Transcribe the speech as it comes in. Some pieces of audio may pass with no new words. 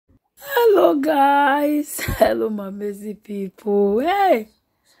Hello guys, hello my amazing people. Hey,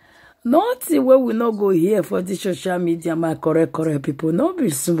 nothing where we not go here for the social media, my correct people. No be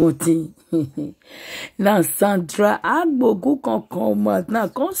smoothing. Now Sandra Aigbogun can come out now,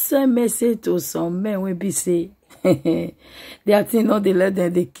 come send message to some men when be say they think not they let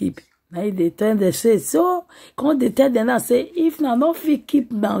them they keep. Now they tell them say so. Come they tell them now say if now not fit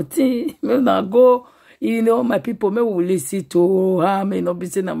keep now, now go. You know, my people may will listen to her, may not be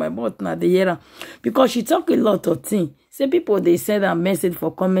saying that my mouth now the year because she talk a lot of things. Say people they send a message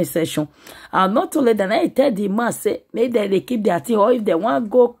for comment section. And not only that, I tell the man say maybe they keep their thing, or if they want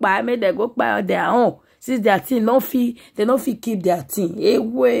go buy, maybe they go buy on their own. Since their thing no fee, they no fee keep their thing. Hey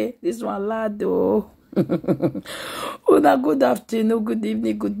way, this one lad though. Good afternoon, good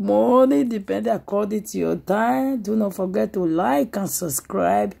evening, good morning, depending according to your time. Do not forget to like and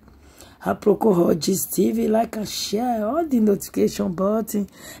subscribe. Aproko TV, like and share all the notification button.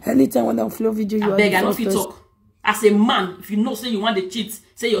 Anytime when I upload video, you beg, I know if you talk. As a man, if you know say you want to cheat,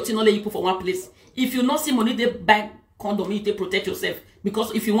 say your thing only you put for one place. If you not see money, they buy condom, you protect yourself.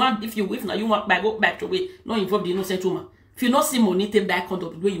 Because if you want, if now you want buy, go back to way, not involve the innocent woman. If you not see money, they buy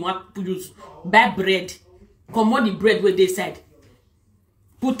condom, the way you want to use, buy bread, come on the bread where they said.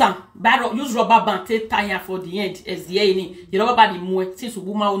 Put on, use rubber band, take tire for the end. As the end, you know about the more since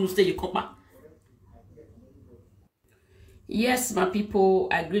woman won't stay, you come back. Yes, my people,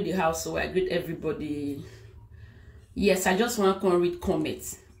 I greet the house, so I greet everybody. Yes, I just want to come read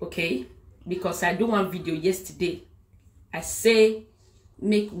comments, okay? Because I do one video yesterday. I say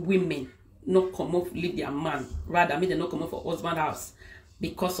make women not come up leave their man, rather make them not come up for husband house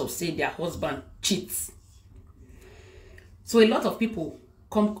because of say their husband cheats. So a lot of people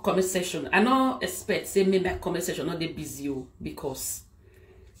come comment section. I don't expect say maybe my comment section not they busy because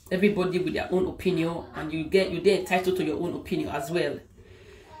everybody with their own opinion and you're entitled to your own opinion as well.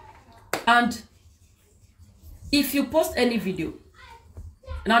 And if you post any video,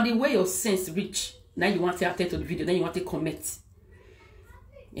 now the way your sense reach, now you want to attend to the video, then you want to comment.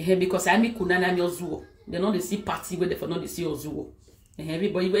 Because I mean kunana mi ozuo. They not they see party where they for not they see ozuo.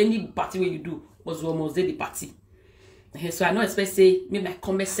 Everybody any party where you do ozuo must the party. So I don't expect say maybe my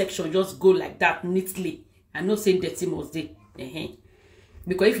comment section just go like that neatly. I know say dirty must they.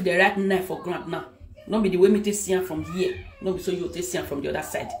 Because if they write knife for ground now, not be the way me to see them from here, not be so you to see them from the other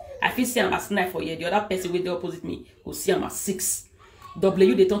side. I feel see them as knife for here. The other person with the opposite me will see them as 6.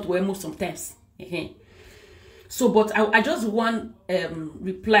 W they don't wear most sometimes. So, but I just want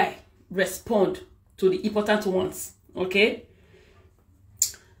respond to the important ones. Okay.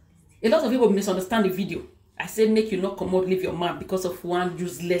 A lot of people misunderstand the video. I said make you not come out leave your man because of one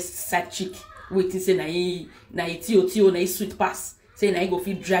useless side chick waiting say na sweet pass. Say na go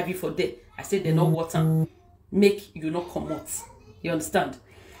fit drive you for there. I said they no water. Make you not come out. You understand?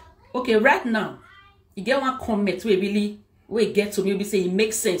 Okay, right now, you get one comment where we get to maybe say it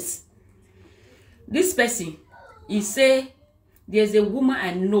makes sense. This person, he say there's a woman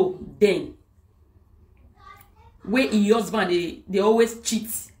I know then where her husband they always cheat.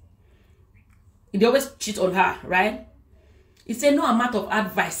 They always cheat on her, right? He said no amount of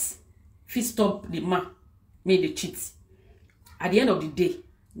advice fit stop the man made the cheat. At the end of the day,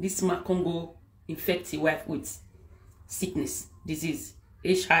 this man can go infect his wife with sickness, disease,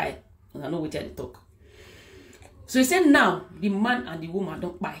 HI, and I know what they talk. So he said now the man and the woman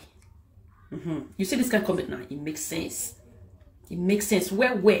don't buy. You see this kind of comment now, it makes sense. It makes sense.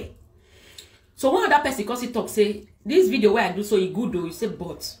 Where? So one other person because he talk say this video where I do so it good though. You say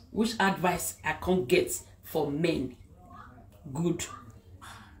but which advice I can't get for men? Good.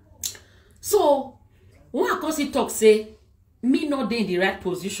 So one because he talk say me not in the right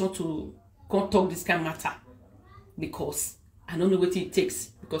position to come talk this kind of matter because I don't know what it takes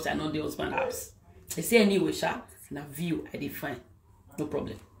because I know the husband house. I say anyway, sha, na view I define, no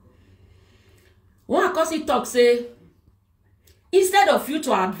problem. One cause he talk say instead of you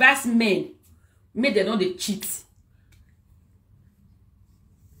to advise men, make them not they cheat.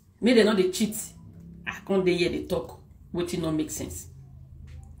 Make them not they cheat. I can't they hear they talk, which not make sense.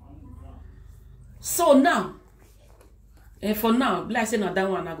 So now. And for now, like I say now that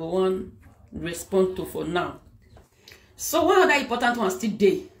one I go on respond to for now. So one other important one still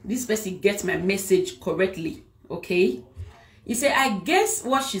there. This person gets my message correctly. Okay. He said, I guess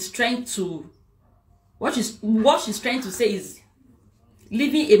what she's trying to say is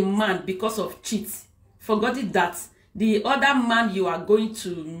leaving a man because of cheats. Forgetting that the other man you are going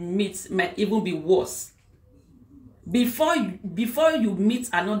to meet might even be worse. Before you meet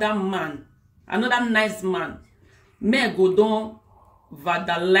another man, another nice man, men go down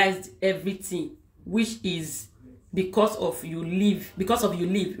vandalize everything, which is because of you live,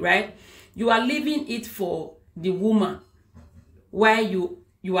 right? You are leaving it for the woman, while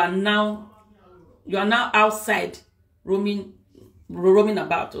you are now outside roaming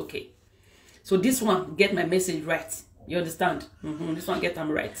about. Okay, so this one get my message right. You understand? This one get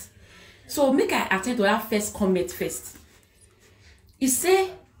them right. So make I attend to that first comment first. He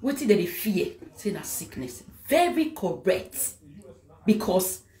say what did they fear? Say that sickness. Very correct.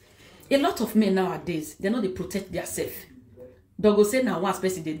 Because a lot of men nowadays, they know they protect themselves. They'll go say now one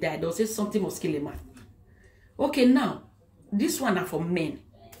person they die, they'll say something must kill a man. Okay, now this one are for men,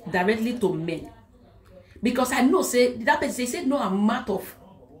 directly to men. Because I know say that person say no amount of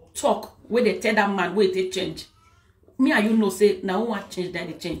talk where they tell that man where they change. Me and you know say now one change, then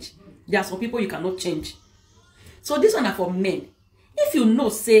they change. There are some people you cannot change. So this one are for men. If you know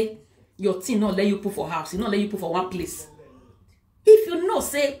say your team not let you put for house, you not let you put for one place. If you know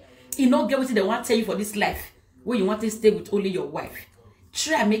say you not get what they want to tell you for this life, where you want to stay with only your wife,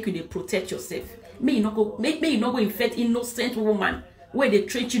 try make you they protect yourself. May you not go infect innocent woman where they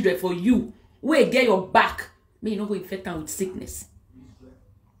train children for you, where get your back. May you not go infect them with sickness.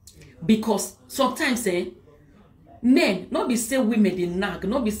 Because sometimes men not be say women they nag,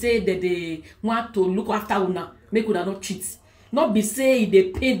 not be say that they want to look after una, make una not cheat, not be say they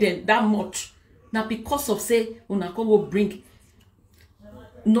pay them that much. Now because of say una come go bring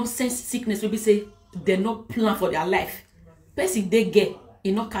nonsense sickness, will be say they not plan for their life. Person they get,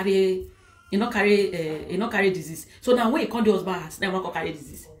 he not carry disease. So now when you come to husband house, now want to carry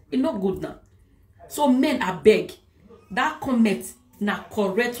disease. It's not good now. So men are beg. That comment na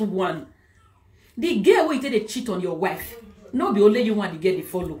correct one. The girl where they cheat on your wife, not be only you want to get the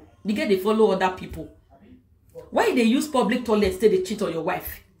follow. The girl they follow other people. Why they use public toilets till they cheat on your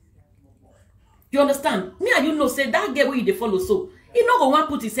wife? You understand? Me and you know say that girl where they follow so he not gonna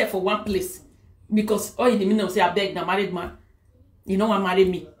put himself for one place. Because all in the minute say I beg the married man, you know want marry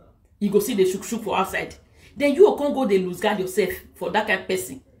me. You go see the shook for outside. Then you can't go they lose guard yourself for that kind of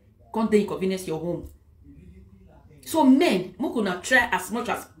person. Can't they inconvenience your home? So men, we gonna try as much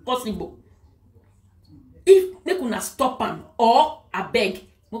as possible. If they gonna stop them or I beg,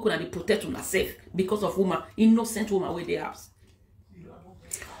 we gonna protect yourself because of woman, innocent woman where they house.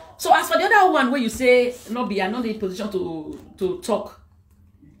 So as for the other one where you say no be I'm not in position to talk.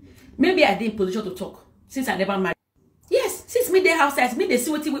 Maybe I did in position to talk since I never married. Yes, since me there outside, me they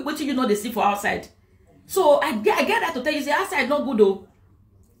see what you know they see for outside. So I get that to tell you say outside not good though.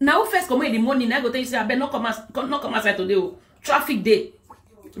 Now first come in the morning, I go tell you say I better not come outside today. Oh. Traffic day,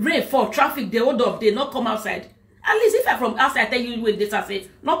 rain fall, traffic day, hold up day, not come outside. At least if I from outside tell you with this, I say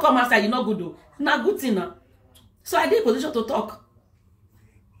not come outside, you not good though. Not good thing now. So I did in position to talk.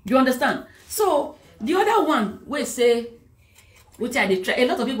 You understand? So the other one we say, which I did try. A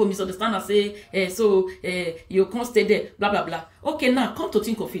lot of people misunderstand and say, you can't stay there, blah blah blah. Okay, now come to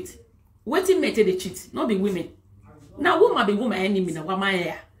think of it. Waiting mate they cheat, not be women. Now woman be woman enemy, now woman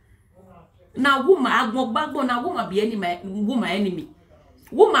here. Now woman agbon, now woman be enemy, woman enemy.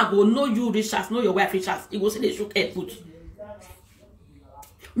 Woman go know you rich as, know your wife rich as. It go say they shook head put.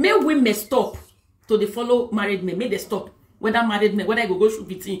 May women stop to the follow married men. May they stop. Whether married men, whether I go shoot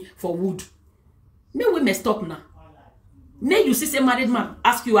it for wood. May women stop now. May you see say married man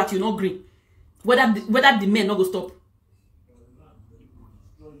ask you what you not agree. Whether the men not go stop.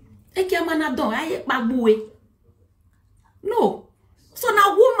 No. So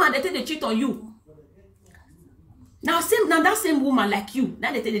now woman they take the cheat on you. Now that same woman like you,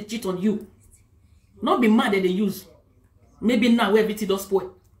 now they take the cheat on you. Not be mad that they use. Maybe now everything does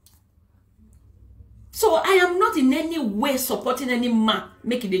spoil. So I am not in any way supporting any man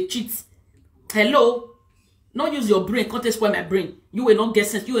making the cheat. Hello? Not use your brain, can't spoil my brain. You will not get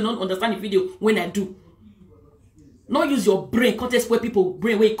sense. You will not understand the video when I do. Not use your brain, can't spoil people's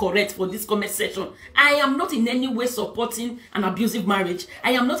brain way correct for this comment section. I am not in any way supporting an abusive marriage.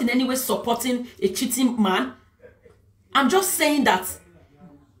 I am not in any way supporting a cheating man. I'm just saying that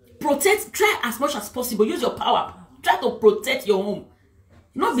try as much as possible. Use your power. Try to protect your home.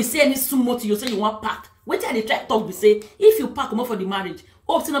 Not be saying any sumo to you say you want pack. Wait till they try to talk, be say, if you pack more for the marriage,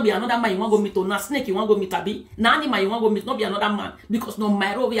 oh, not be another man you want to go meet, or na snake you want to go meet, abi, na animal you want to go meet, not be another man, because no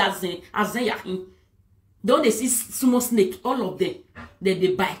matter we as yahin. Don't they see sumo snake? All of them,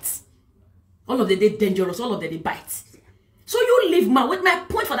 they bite. All of them, they dangerous. All of them, they bite. So you leave man. With my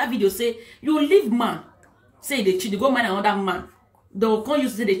point for that video, say you leave man. Say they cheat, they go marry another man. They will come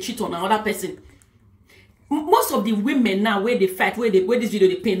use say they cheat on another person. Most of the women now where they fight, where this video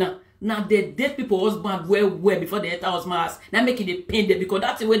they pay now they date people husband well before they enter husband house. Now make it they pain them because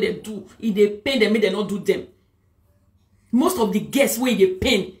that's the way they do. If they pain them, they not do them. Most of the guests where they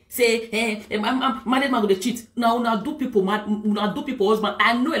pain say, married man go dey cheat. Now una do people mad, una do people husband.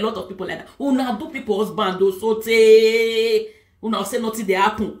 I know a lot of people like that. Una do people husband do so say una say nothing they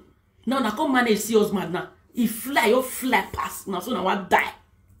happen. Now na come manage see husband now. He fly, you fly past. Now so now what die.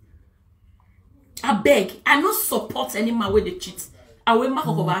 I beg, I not support any man where they cheat. I will mark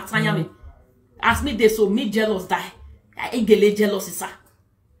over atanya me. As me they so me jealous die. I get jealous is that.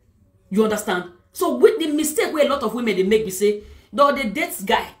 You understand? So with the mistake where a lot of women they make, we say, though the dates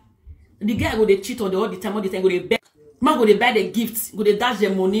guy, the guy go they cheat on the all the time, go they beg. Man go they buy the gifts, go they dash the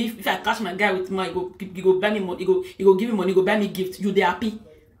money. If I catch my guy with my, he go buy me money, he go give me money, he go buy me gift. You they happy.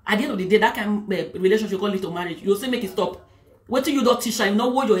 At the end of the day, that kind of relationship call it to marriage. You say make it stop. Wait till you don't teach him, know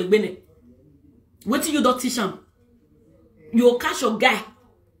what you're Aigbogun. Wait till you don't teach him. You catch your guy,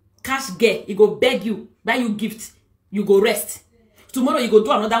 cash girl, he go beg you, buy you gift, you go rest. Tomorrow you go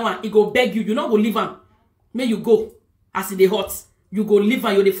do another one, he go beg you, you not go leave him. May you go, as in the hot, you go leave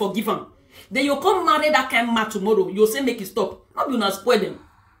him, you dey forgive him. Then you come marry that kind of man tomorrow, you say make it stop. Not be not spoil them.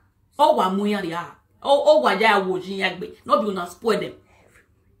 Oh, wa muya ya. Oh, wa ya wojin yagbe. Not be not spoil them.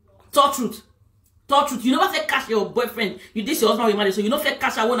 Talk truth. Talk truth. You never say cash your boyfriend. You this your husband you married, so you not say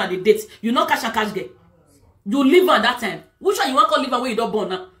cash one at the date. You not cash a cash girl. You leave her that time. Which one you want to leave her where you don't born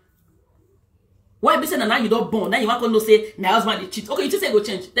now? Why be saying now you don't born? Now you want to say my husband they cheat. Okay, you just say go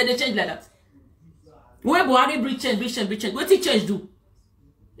change. Then they change like that. Where Buhari bring change. What did change do?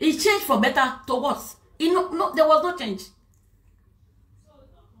 It changed from better to worse. No, there was no change.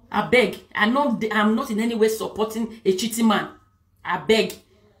 I beg. I'm not in any way supporting a cheating man. I beg.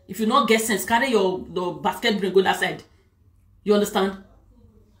 If you not get sense, carry the basket bring go that side. You understand?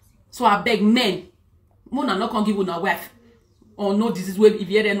 So I beg men. Mona not gonna give you a wife or no disease where if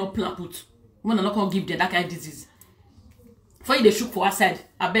you no plan put. Mona not gonna give them that kind of disease. For you they shoot for outside.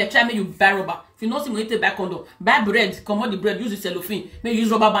 I beg try me you buy rubber. If you know see money take buy condom, buy bread, come on the bread, use the cellophane, may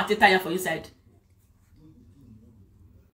use rubber band tie for inside.